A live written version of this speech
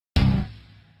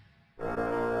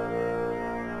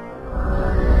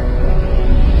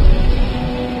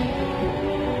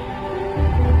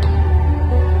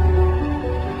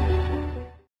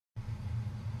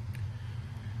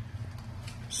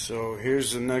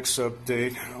Here's the next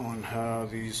update on how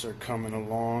these are coming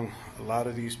along. A lot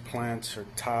of these plants are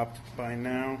topped by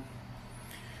now,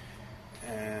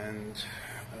 and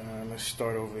let's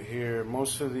start over here.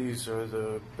 Most of these are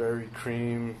the berry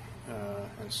cream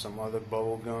and some other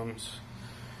bubble gums.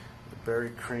 The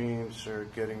berry creams are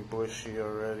getting bushy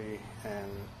already,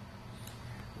 and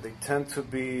they tend to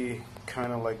be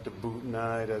kind of like the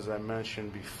Boutonide, as I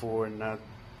mentioned before, not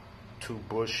too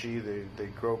bushy. They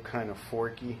grow kind of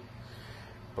forky,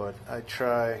 but I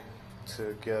try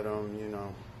to get them,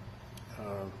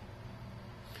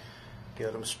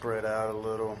 get them spread out a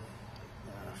little.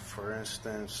 For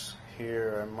instance,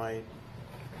 here I might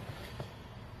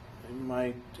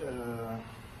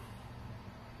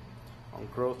on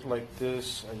growth like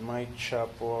this, I might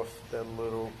chop off that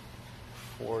little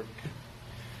fork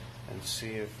and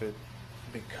see if it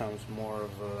becomes more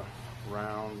of a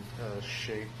round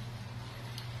shape.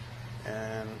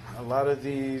 And a lot of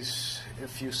these,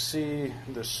 if you see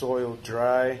the soil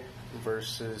dry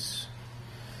versus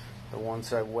the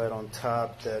ones I wet on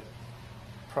top, that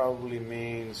probably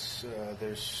means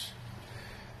there's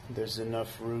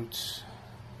enough roots.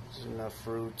 There's enough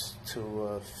roots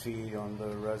to feed on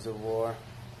the reservoir.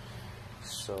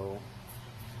 So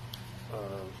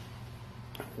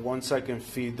once I can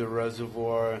feed the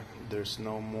reservoir, there's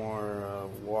no more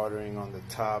watering on the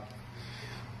top.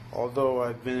 Although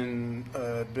I've been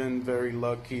very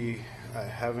lucky, I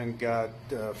haven't got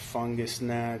fungus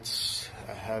gnats.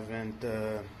 I haven't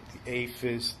the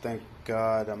aphids. Thank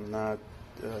God, I'm not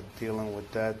dealing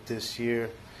with that this year.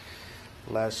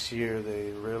 Last year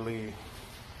they really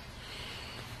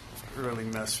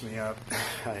messed me up.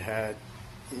 I had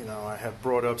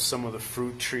brought up some of the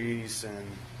fruit trees and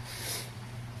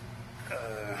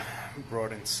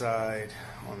brought inside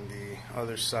on the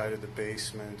other side of the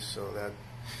basement, so that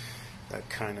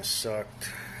kind of sucked.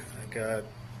 I got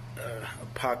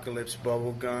Apocalypse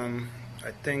bubble gum.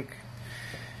 I think,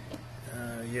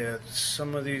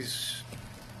 some of these,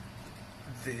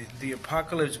 the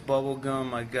Apocalypse bubble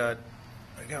gum, I got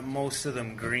most of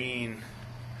them green.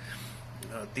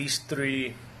 These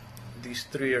three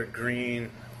are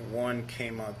green. One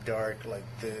came out dark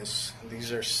like this.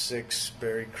 These are 6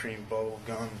 berry cream bubble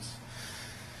gums.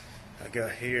 I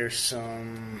got here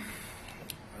some.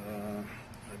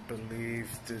 I believe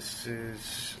this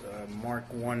is Mark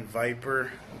I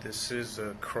Viper. This is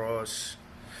a cross.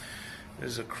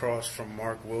 This is a cross from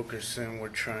Mark Wilkerson. We're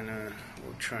trying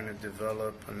to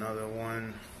develop another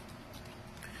one.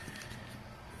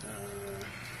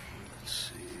 Let's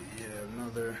see. Yeah,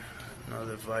 another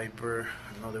Viper.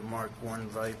 Another Mark I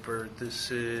Viper.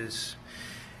 This is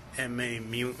MA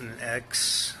Mutant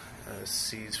X.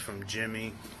 Seeds from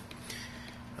Jimmy.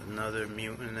 Another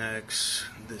Mutant X.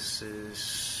 This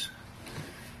is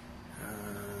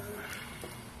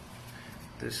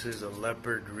a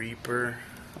Leopard Reaper,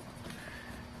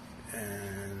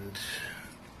 and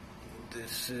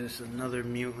this is another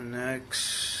Mutant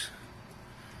X.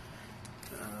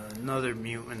 Another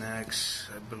Mutant X.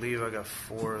 I believe I got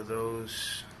 4 of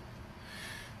those.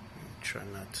 Try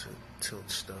not to tilt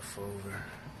stuff over.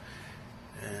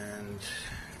 And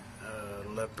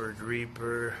Leopard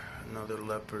Reaper, another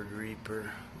Leopard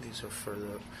Reaper. These are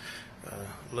a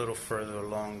little further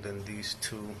along than these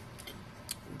two.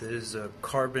 There's a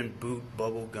Carbon Boot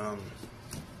bubble gum.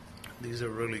 These are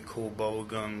really cool bubble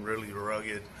gum, really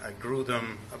rugged. I grew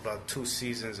them about 2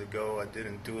 seasons ago. I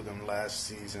didn't do them last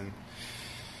season.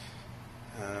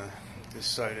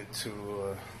 Decided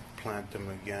to plant them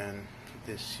again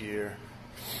this year.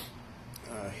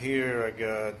 Here I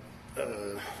got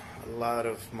a lot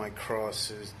of my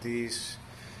crosses. These,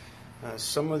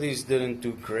 some of these didn't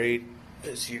do great,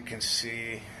 as you can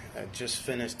see. I just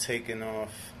finished taking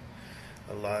off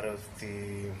a lot of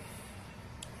the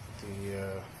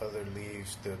other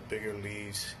leaves, the bigger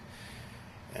leaves,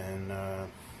 and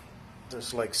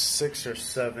there's like 6 or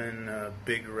 7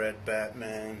 big red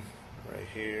Batman right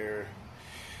here,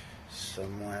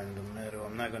 somewhere in the middle.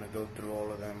 I'm not going to go through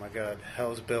all of them. I got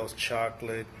Hell's Bells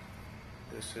Chocolate.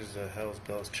 This is a Hell's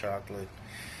Bells Chocolate,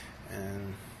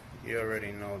 and you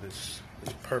already know this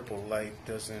purple light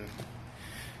doesn't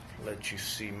let you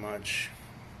see much.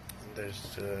 And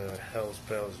there's Hell's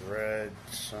Bells Red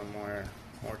somewhere,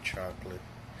 more chocolate.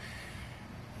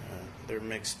 They're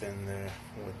mixed in there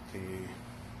with the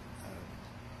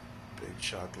big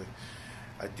chocolate.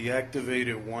 I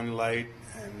deactivated one light,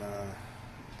 and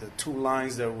the 2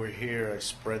 lines that were here, I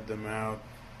spread them out.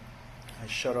 I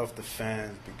shut off the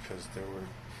fans because there were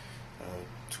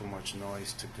too much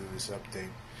noise to do this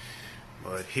update.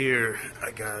 But here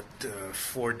I got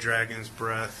 4 Dragon's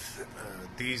Breath.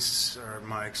 These are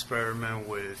my experiment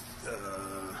with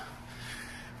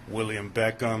William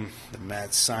Beckham, the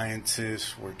mad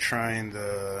scientist. We're trying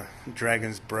the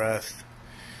Dragon's Breath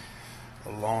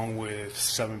along with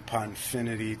 7-Pot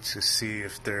Infinity to see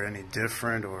if they're any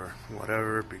different or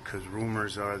whatever, because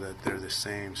rumors are that they're the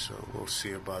same, so we'll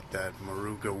see about that.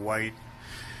 Moruga White.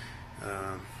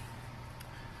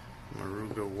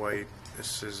 Moruga White,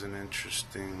 this is an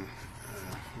interesting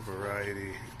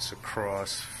variety. It's a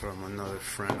cross from another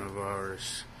friend of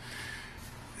ours.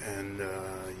 And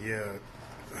yeah,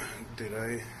 did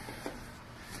I?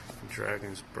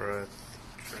 Dragon's Breath.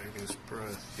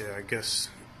 Yeah, I guess,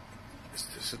 is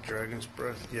this a Dragon's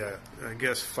Breath? Yeah, I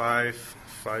guess five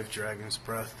Dragon's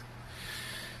Breath.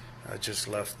 I just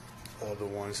left all the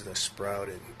ones that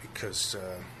sprouted because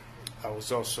I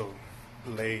was also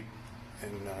late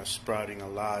in sprouting a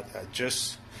lot. I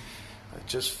just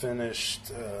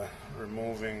finished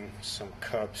removing some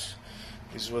cups.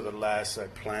 These were the last I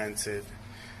planted.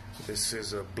 This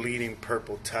is a bleeding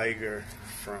purple tiger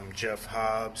from Jeff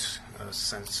Hobbs.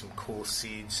 Sent some cool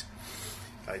seeds.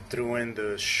 I threw in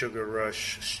the Sugar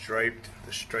Rush striped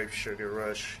Sugar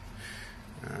Rush.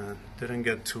 Didn't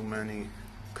get too many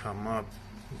come up,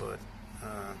 but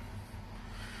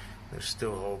there's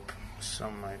still hope.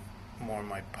 Some more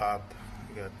might pop.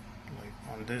 I got like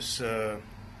on this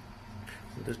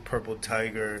purple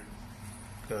tiger,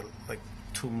 got like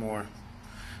 2 more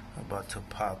about to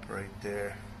pop right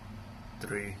there.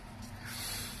 3.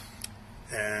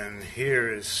 And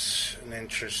here is an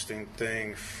interesting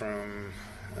thing from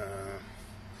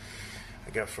I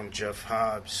got from Jeff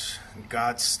Hobbs,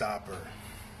 Godstopper.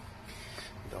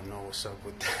 Don't know what's up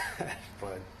with that,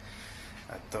 but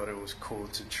I thought it was cool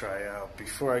to try out.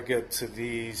 Before I get to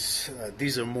these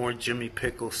are more Jimmy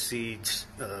Pickle seeds.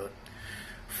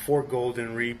 4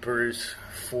 Golden Reapers,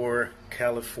 4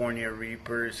 California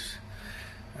Reapers.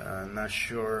 Not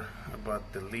sure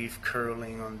about the leaf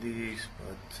curling on these,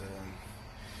 but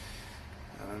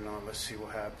I don't know. Let's see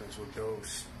what happens with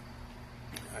those.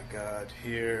 I got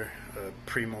here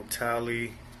Primo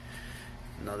Tally,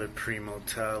 another Primo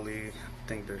Tally. I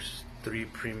think there's 3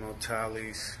 Primo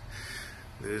Tallies.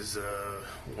 There's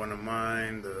one of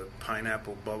mine, the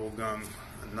Pineapple Bubblegum.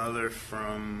 Another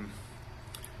from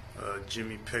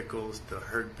Jimmy Pickles, the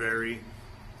Hurtberry,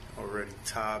 already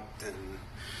topped and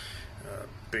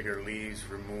bigger leaves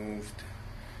removed.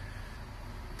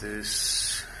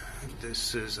 This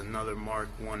is another Mark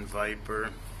I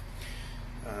Viper.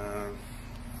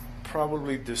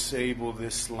 Probably disable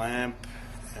this lamp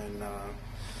and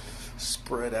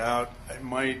spread out. I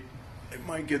might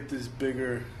get this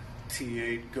bigger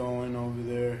T8 going over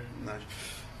there.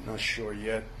 Not sure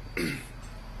yet.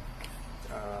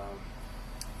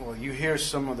 Well, you hear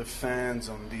some of the fans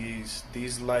on these.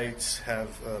 These lights have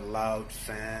loud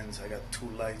fans. I got 2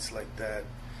 lights like that.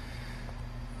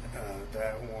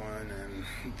 That one and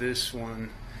this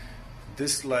one.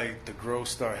 This light, the Grow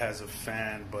Star, has a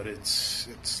fan, but it's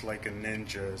like a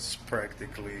ninja. It's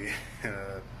practically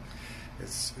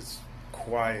it's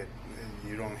quiet.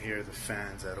 You don't hear the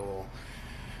fans at all.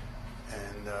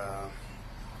 And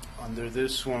under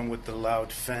this one with the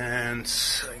loud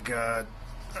fans, I got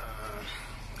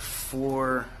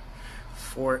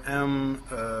 4M.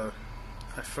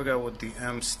 I forgot what the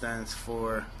M stands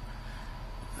for.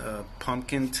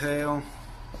 Pumpkin Tail.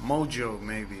 Mojo,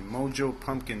 maybe. Mojo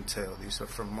Pumpkin Tail. These are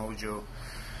from Mojo.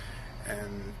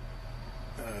 And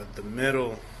the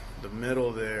middle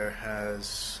there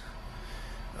has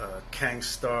Kang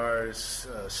Star's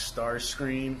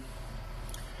Starscream.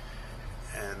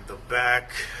 And the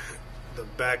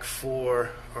back 4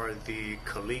 are the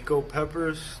Calico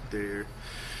peppers. There's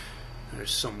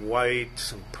some white,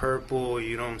 some purple.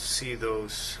 You don't see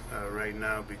those right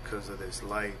now because of this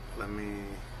light.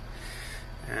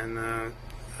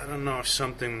 I don't know if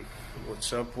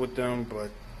what's up with them,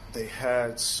 but they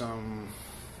had some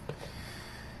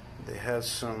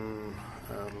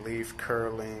leaf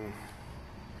curling,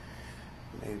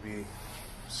 maybe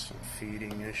some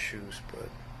feeding issues, but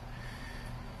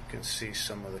you can see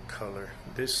some of the color.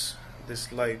 This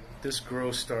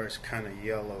Grow Star is kind of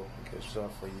yellow. It gives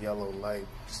off a yellow light.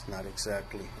 It's not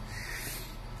exactly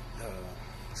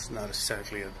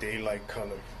a daylight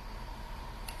color.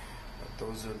 But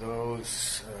those are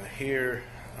those here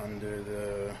under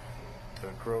the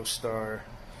Grow Star.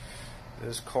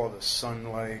 This is called a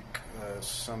Sunlight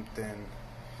something.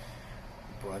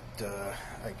 But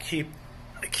I keep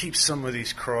some of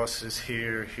these crosses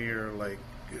here like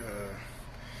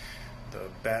the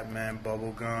Batman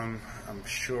Bubblegum. I'm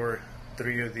sure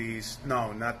 3 of these,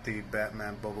 no, not the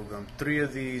Batman Bubblegum. 3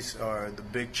 of these are the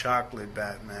Big Chocolate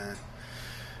Batman.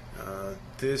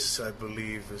 This, I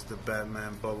believe, is the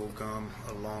Batman Bubblegum,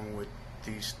 along with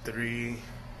these 3.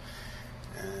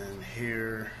 And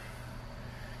here,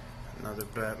 another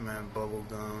Batman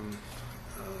bubblegum.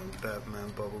 Batman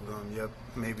bubblegum, yep,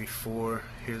 maybe 4.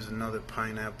 Here's another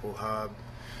pineapple hob.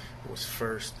 It was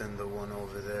first, and the one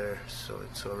over there, so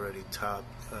it's already top.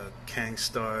 Kang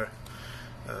Star,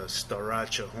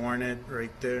 Staracha Hornet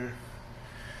right there.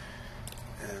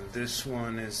 And this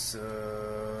one is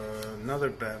another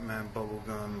Batman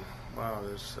bubblegum. Wow,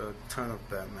 there's a ton of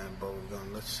Batman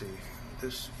bubblegum. Let's see.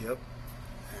 This, yep.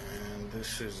 And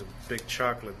this is a big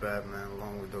chocolate Batman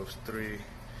along with those 3.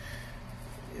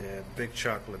 Yeah, big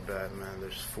chocolate Batman.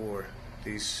 There's 4.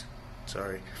 These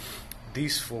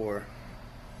 4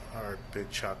 are big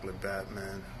chocolate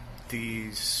Batman.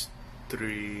 These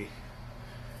 3,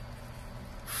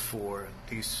 4.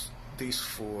 These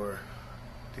 4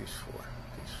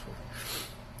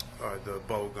 are the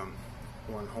bubblegum.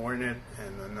 One Hornet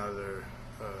and another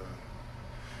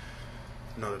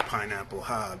pineapple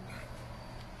hob.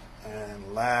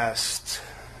 And last,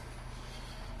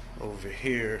 over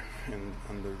here and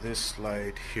under this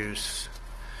slide, here's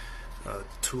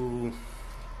 2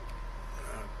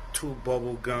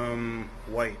 bubblegum,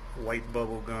 white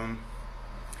bubblegum,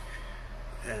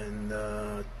 and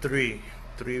 3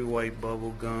 white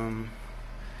bubblegum,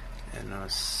 and a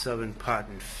 7-pot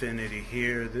infinity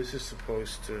here. This is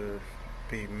supposed to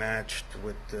be matched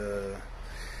with the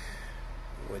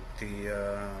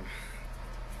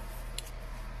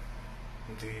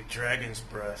Dragon's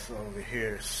Breath over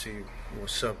here. See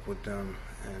what's up with them.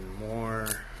 And more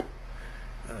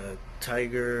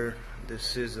tiger.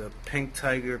 This is a pink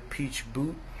tiger peach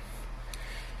boot.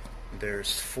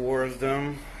 There's 4 of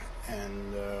them,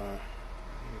 and you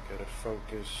gotta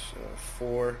focus.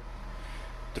 4,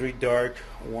 3 dark,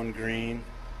 1 green,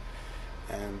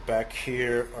 and back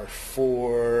here are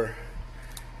 4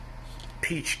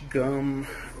 peach gum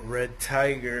red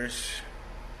tigers,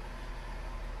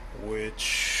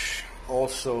 which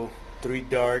also 3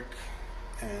 dark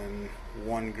and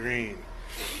 1 green.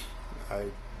 I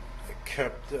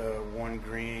kept 1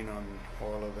 green on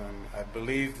all of them. I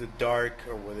believe the dark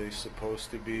are where they're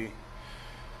supposed to be,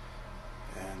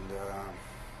 and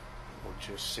we're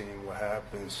just seeing what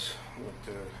happens with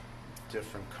the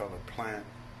different color plant.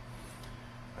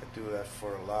 I do that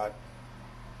for a lot,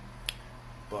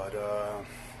 but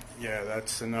yeah,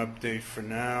 that's an update for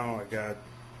now. I got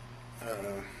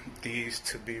these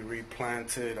to be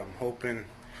replanted. I'm hoping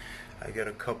I get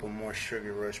a couple more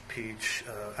Sugar Rush peach,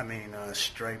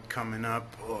 stripe coming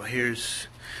up. Oh, here's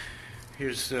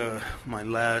my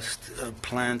last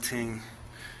planting.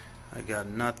 I got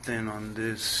nothing on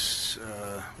this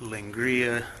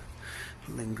Lingria.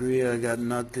 I got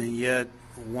nothing yet.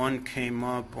 1 came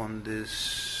up on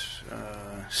this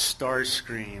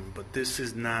Starscream, but this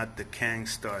is not the Kang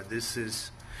Star. This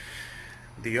is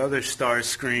the other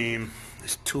Starscream.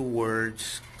 It's 2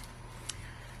 words,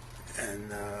 and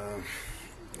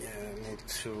yeah, I need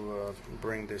to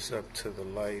bring this up to the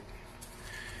light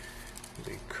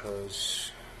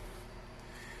because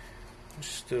I'm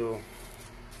still.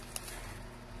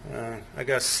 I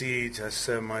got seeds. I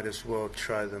said might as well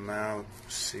try them out.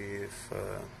 See if,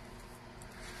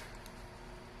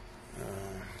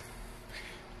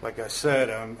 like I said,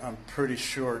 I'm pretty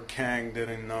sure Kang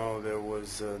didn't know there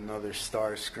was another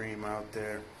Starscream out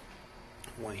there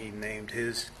when he named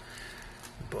his.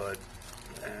 But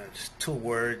it's 2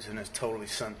 words and it's totally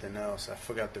something else. I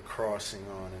forgot the crossing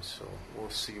on it, so we'll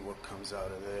see what comes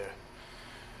out of there.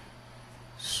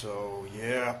 So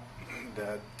yeah,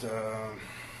 that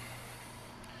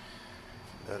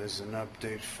is an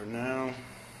update for now,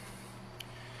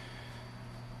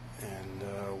 and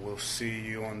we'll see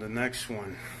you on the next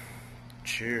one.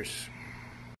 Cheers.